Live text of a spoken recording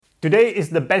Today is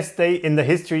the best day in the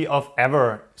history of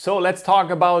ever. So let's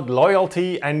talk about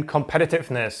loyalty and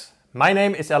competitiveness. My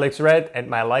name is AlexRed and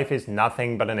my life is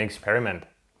nothing but an experiment.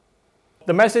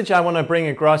 The message I want to bring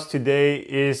across today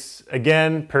is,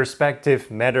 again, perspective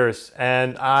matters.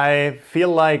 And I feel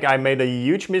like I made a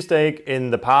huge mistake in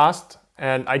the past.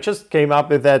 And I just came up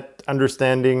with that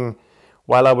understanding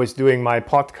while I was doing my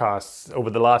podcasts over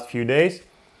the last few days.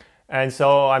 And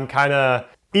so I'm kind of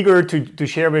eager to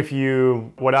share with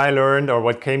you what I learned or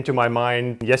what came to my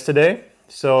mind yesterday.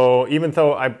 So even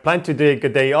though I plan to take a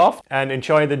day off and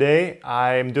enjoy the day,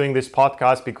 I'm doing this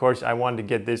podcast because I want to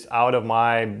get this out of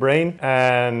my brain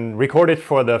and record it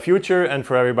for the future and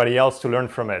for everybody else to learn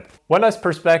from it. What does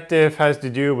perspective has to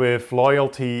do with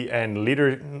loyalty and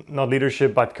not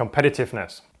leadership, but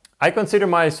competitiveness? I consider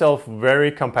myself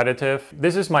very competitive.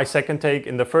 This is my second take.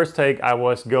 In the first take, I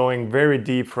was going very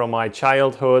deep from my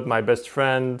childhood, my best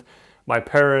friend, my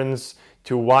parents,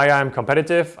 to why I'm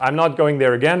competitive. I'm not going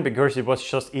there again because it was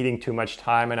just eating too much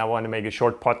time and I want to make a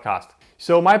short podcast.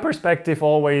 So my perspective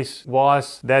always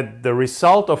was that the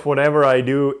result of whatever I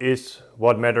do is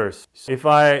what matters. If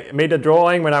I made a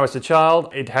drawing when I was a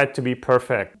child, it had to be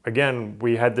perfect. Again,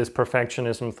 we had this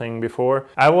perfectionism thing before.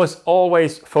 I was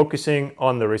always focusing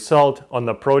on the result, on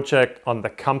the project, on the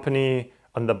company,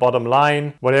 on the bottom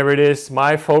line, whatever it is.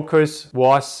 My focus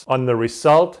was on the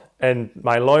result and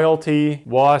my loyalty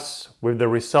was with the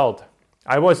result.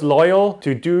 I was loyal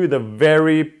to do the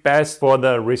very best for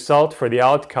the result, for the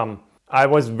outcome. I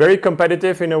was very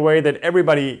competitive in a way that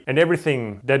everybody and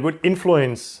everything that would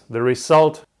influence the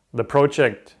result, the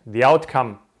project, the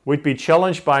outcome would be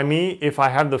challenged by me if I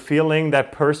have the feeling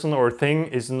that person or thing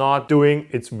is not doing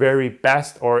its very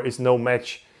best or is no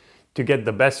match to get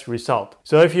the best result.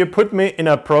 So if you put me in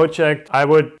a project, I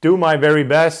would do my very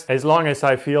best as long as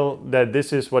I feel that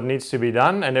this is what needs to be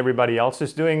done and everybody else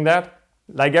is doing that.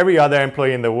 Like every other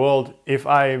employee in the world, if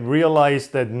I realize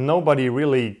that nobody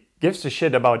really gives a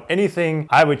shit about anything,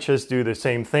 I would just do the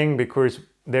same thing because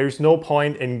there's no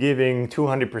point in giving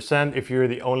 200% if you're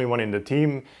the only one in the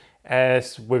team.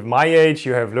 As with my age,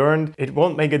 you have learned, it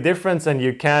won't make a difference and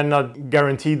you cannot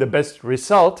guarantee the best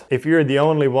result if you're the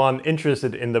only one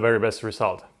interested in the very best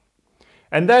result.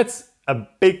 And that's a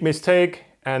big mistake,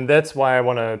 and that's why I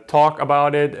want to talk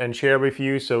about it and share with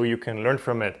you so you can learn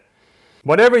from it.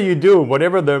 Whatever you do,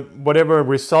 whatever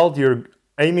result you're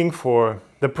aiming for,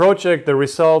 the project, the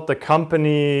result, the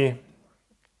company,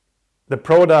 the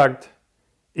product,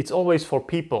 it's always for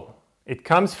people. It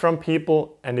comes from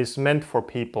people and is meant for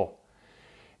people.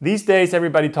 These days,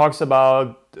 everybody talks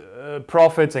about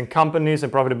profits and companies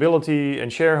and profitability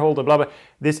and shareholder, blah, blah,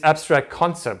 these abstract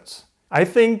concepts. I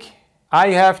think I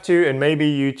have to, and maybe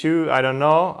you too, I don't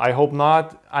know, I hope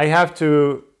not, I have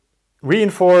to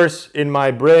reinforce in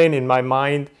my brain, in my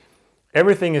mind,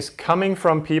 everything is coming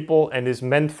from people and is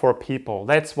meant for people.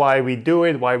 That's why we do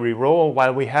it, why we roll, why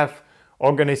we have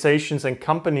organizations and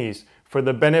companies for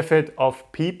the benefit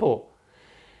of people.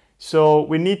 So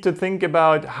we need to think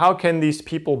about how can these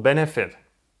people benefit.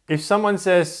 If someone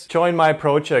says, join my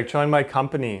project, join my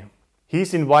company,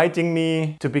 he's inviting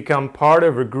me to become part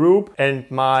of a group and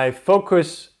my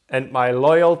focus and my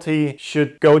loyalty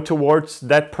should go towards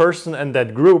that person and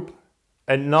that group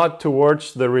and not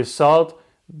towards the result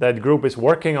that group is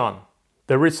working on.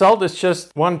 The result is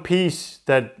just one piece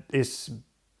that is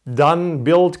done,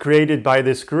 built, created by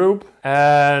this group.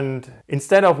 And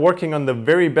instead of working on the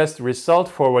very best result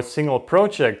for a single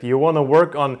project, you want to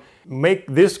work on make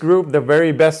this group the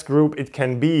very best group it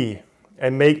can be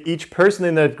and make each person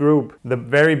in that group the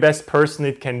very best person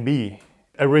it can be.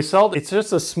 A result, it's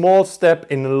just a small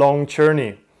step in a long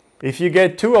journey. If you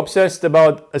get too obsessed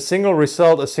about a single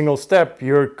result, a single step,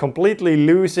 you're completely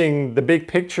losing the big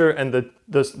picture and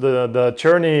the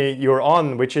journey you're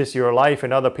on, which is your life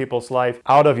and other people's life,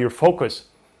 out of your focus.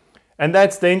 And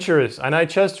that's dangerous. And I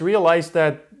just realized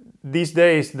that these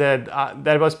days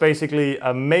that was basically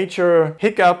a major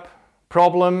hiccup,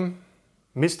 problem,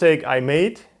 mistake I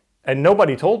made. And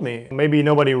nobody told me. Maybe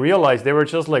nobody realized. They were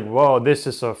just like, whoa, this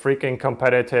is a freaking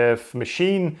competitive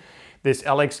machine, this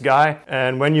Alex guy.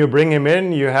 And when you bring him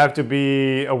in, you have to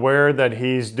be aware that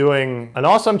he's doing an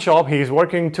awesome job. He's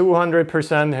working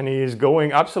 200% and he's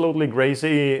going absolutely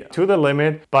crazy to the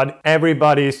limit. But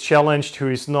everybody is challenged who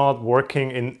is not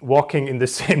walking in the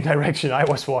same direction I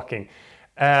was walking.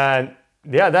 And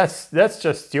yeah, that's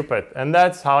just stupid. And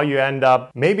that's how you end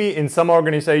up maybe in some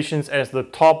organizations as the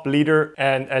top leader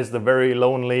and as the very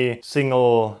lonely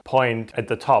single point at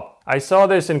the top. I saw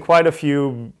this in quite a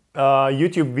few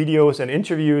YouTube videos and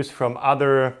interviews from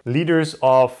other leaders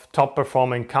of top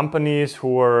performing companies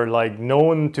who are like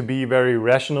known to be very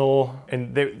rational,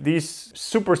 and these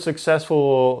super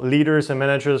successful leaders and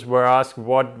managers were asked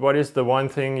what is the one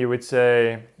thing you would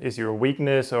say is your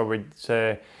weakness, or would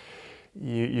say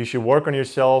you should work on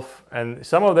yourself, and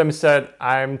some of them said,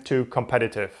 I'm too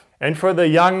competitive. And for the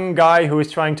young guy who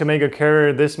is trying to make a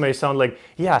career, this may sound like,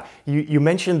 yeah, you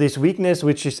mentioned this weakness,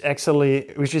 which is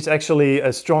actually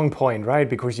a strong point, right?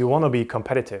 Because you want to be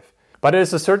competitive. But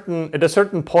at a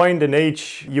certain point in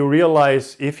age, you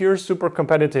realize if you're super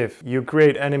competitive, you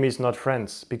create enemies, not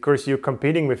friends, because you're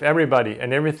competing with everybody,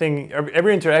 and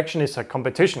every interaction is a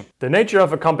competition. The nature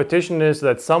of a competition is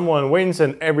that someone wins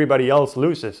and everybody else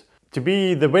loses. To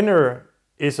be the winner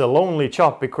is a lonely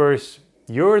job, because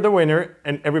you're the winner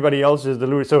and everybody else is the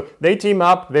loser. So they team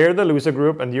up, they're the loser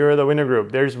group and you're the winner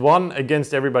group. There's one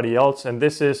against everybody else, and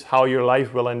this is how your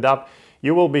life will end up.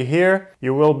 You will be here,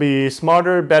 you will be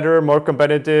smarter, better, more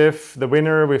competitive, the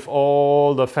winner with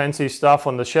all the fancy stuff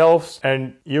on the shelves,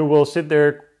 and you will sit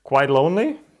there quite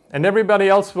lonely. And everybody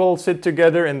else will sit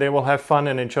together and they will have fun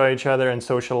and enjoy each other and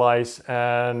socialize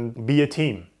and be a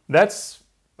team. That's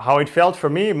how it felt for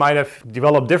me. It might have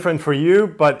developed different for you,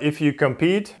 but if you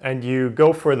compete and you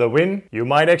go for the win, you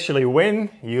might actually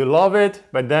win, you love it,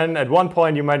 but then at one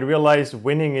point you might realize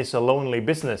winning is a lonely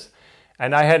business.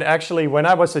 And I had actually, when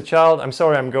I was a child, I'm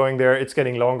sorry I'm going there, it's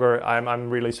getting longer, I'm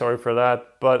really sorry for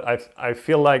that, but I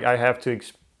feel like I have to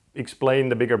explain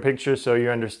the bigger picture so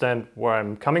you understand where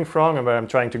I'm coming from and where I'm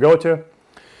trying to go to.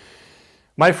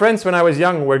 My friends when I was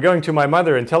young were going to my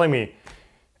mother and telling me,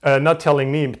 not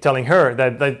telling me, telling her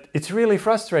that it's really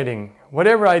frustrating.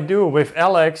 Whatever I do with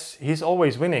Alex, he's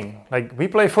always winning. Like, we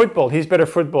play football, he's better at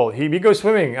football. We go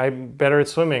swimming, I'm better at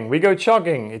swimming. We go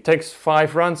jogging, it takes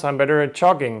 5 runs, I'm better at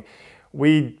jogging.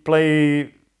 We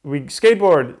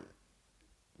skateboard.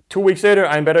 2 weeks later,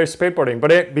 I'm better at skateboarding.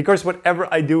 But because whatever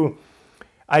I do,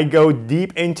 I go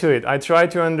deep into it. I try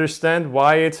to understand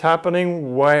why it's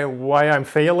happening, why I'm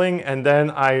failing, and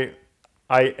then I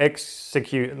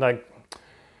execute, like,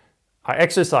 I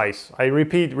exercise, I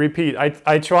repeat.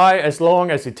 I try as long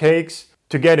as it takes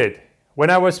to get it. When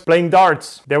I was playing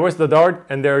darts, there was the dart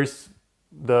and there's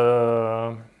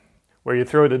the where you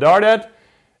throw the dart at,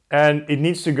 and it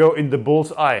needs to go in the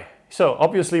bull's eye. So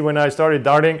obviously when I started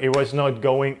darting, it was not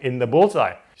going in the bull's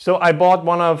eye. So I bought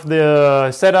one of the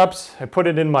setups, I put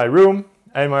it in my room,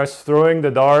 and I was throwing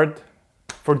the dart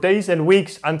for days and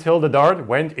weeks until the dart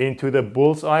went into the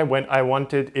bull's eye when I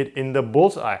wanted it in the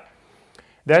bull's eye.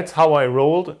 That's how I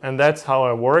rolled, and that's how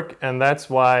I work, and that's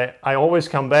why I always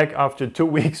come back after 2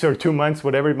 weeks or 2 months,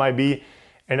 whatever it might be,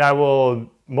 and I will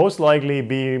most likely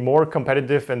be more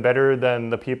competitive and better than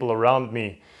the people around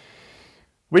me,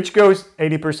 which goes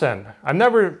 80%. I've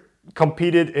never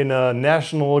competed in a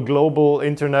national, global,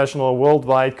 international,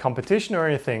 worldwide competition or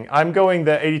anything. I'm going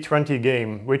the 80-20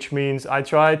 game, which means I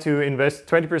try to invest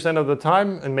 20% of the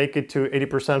time and make it to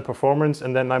 80% performance,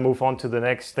 and then I move on to the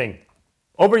next thing.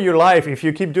 Over your life, if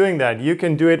you keep doing that, you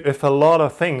can do it with a lot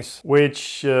of things,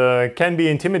 which can be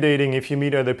intimidating if you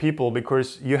meet other people,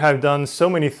 because you have done so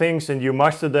many things and you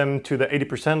master them to the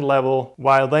 80% level,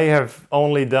 while they have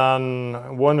only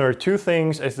done 1 or 2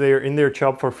 things as they're in their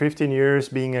job for 15 years,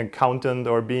 being an accountant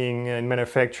or being in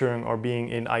manufacturing or being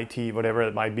in IT, whatever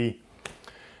it might be.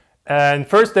 And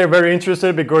first they're very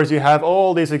interested because you have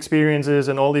all these experiences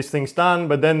and all these things done,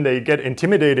 but then they get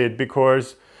intimidated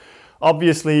because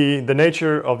obviously the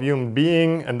nature of human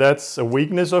being, and that's a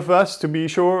weakness of us to be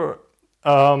sure,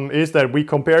 is that we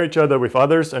compare each other with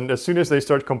others, and as soon as they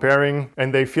start comparing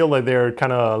and they feel that they're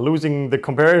kind of losing the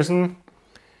comparison,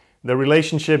 the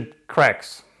relationship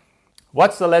cracks.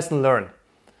 What's the lesson learned?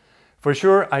 For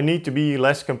sure, I need to be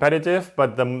less competitive,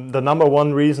 but the number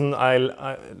one reason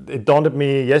it dawned on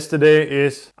me yesterday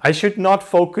is I should not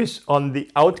focus on the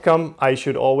outcome, I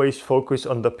should always focus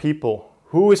on the people.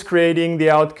 Who is creating the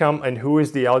outcome and who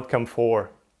is the outcome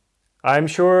for? I'm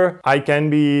sure I can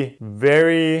be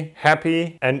very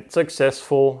happy and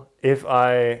successful if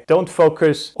I don't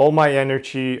focus all my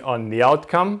energy on the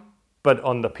outcome, but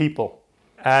on the people.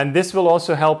 And this will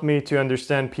also help me to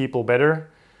understand people better.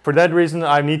 For that reason,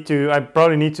 I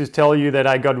probably need to tell you that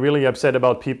I got really upset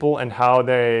about people and how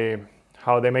they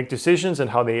make decisions and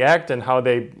how they act and how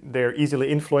they're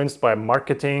easily influenced by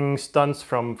marketing stunts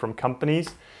from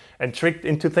companies and tricked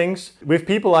into things. With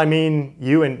people, I mean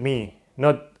you and me,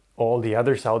 not all the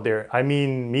others out there. I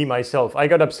mean me, myself. I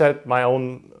got upset my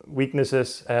own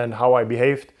weaknesses and how I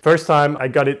behaved. First time I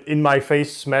got it in my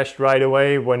face, smashed right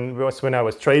away when I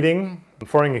was trading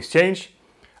foreign exchange.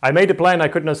 I made a plan, I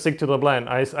could not stick to the plan.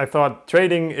 I thought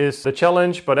trading is the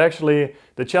challenge, but actually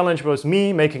the challenge was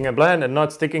me making a plan and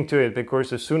not sticking to it,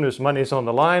 because as soon as money is on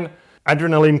the line,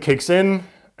 adrenaline kicks in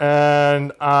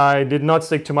and I did not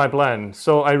stick to my plan.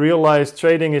 So I realized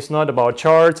trading is not about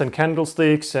charts and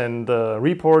candlesticks and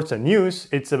reports and news.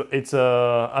 It's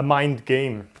a mind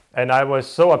game. And I was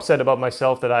so upset about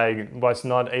myself that I was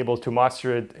not able to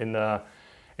master it in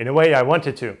a way I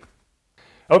wanted to.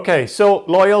 Okay, so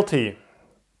loyalty.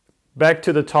 Back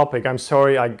to the topic. I'm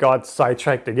sorry I got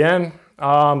sidetracked again,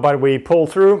 but we pull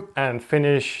through and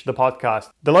finish the podcast.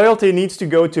 The loyalty needs to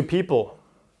go to people,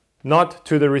 not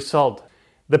to the result.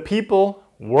 The people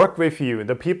work with you,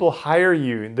 the people hire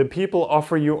you, the people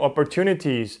offer you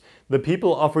opportunities, the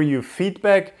people offer you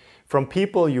feedback. From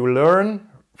people you learn,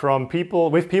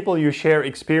 with people you share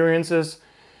experiences.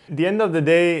 At the end of the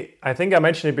day, I think I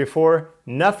mentioned it before,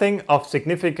 nothing of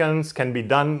significance can be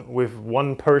done with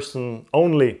one person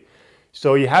only.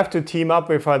 So you have to team up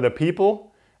with other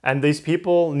people, and these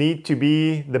people need to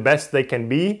be the best they can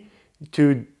be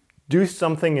to do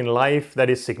something in life that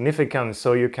is significant,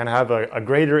 so you can have a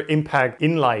greater impact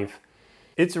in life.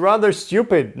 It's rather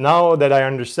stupid now that I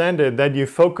understand it, that you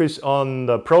focus on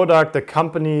the product, the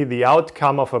company, the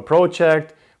outcome of a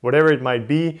project, whatever it might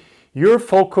be. Your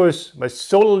focus must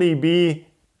solely be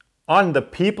on the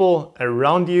people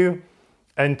around you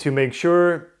and to make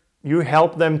sure you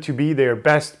help them to be their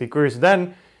best, because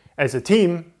then as a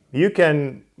team you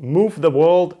can move the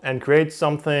world and create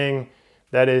something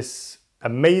that is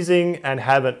amazing and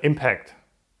have an impact.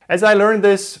 As I learned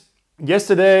this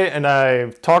yesterday and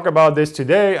I talk about this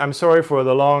today, I'm sorry for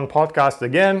the long podcast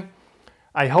again.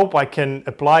 I hope I can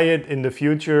apply it in the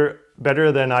future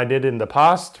better than I did in the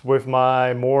past with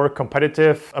my more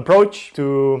competitive approach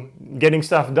to getting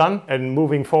stuff done and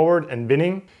moving forward and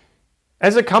winning.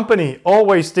 As a company,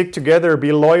 always stick together,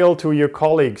 be loyal to your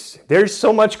colleagues. There's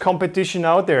so much competition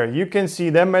out there. You can see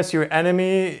them as your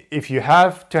enemy if you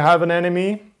have to have an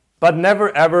enemy, but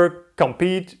never ever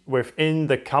compete within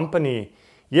the company.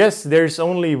 Yes, there's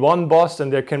only one boss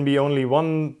and there can be only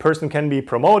one person can be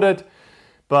promoted,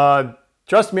 but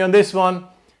trust me on this one,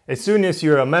 as soon as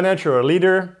you're a manager or a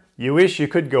leader, you wish you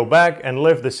could go back and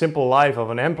live the simple life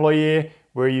of an employee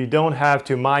where you don't have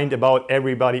to mind about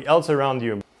everybody else around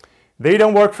you. They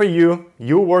don't work for you,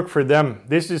 you work for them.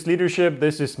 This is leadership,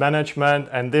 this is management,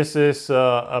 and this is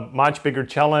a much bigger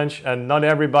challenge. And not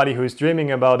everybody who's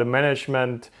dreaming about a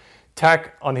management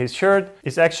tag on his shirt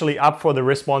is actually up for the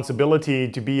responsibility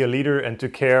to be a leader and to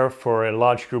care for a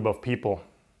large group of people.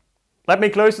 Let me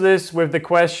close this with the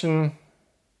question,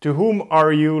 to whom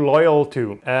are you loyal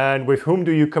to and with whom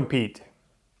do you compete?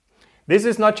 This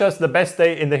is not just the best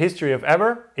day in the history of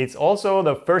ever, it's also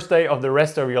the first day of the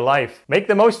rest of your life. Make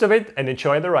the most of it and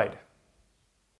enjoy the ride.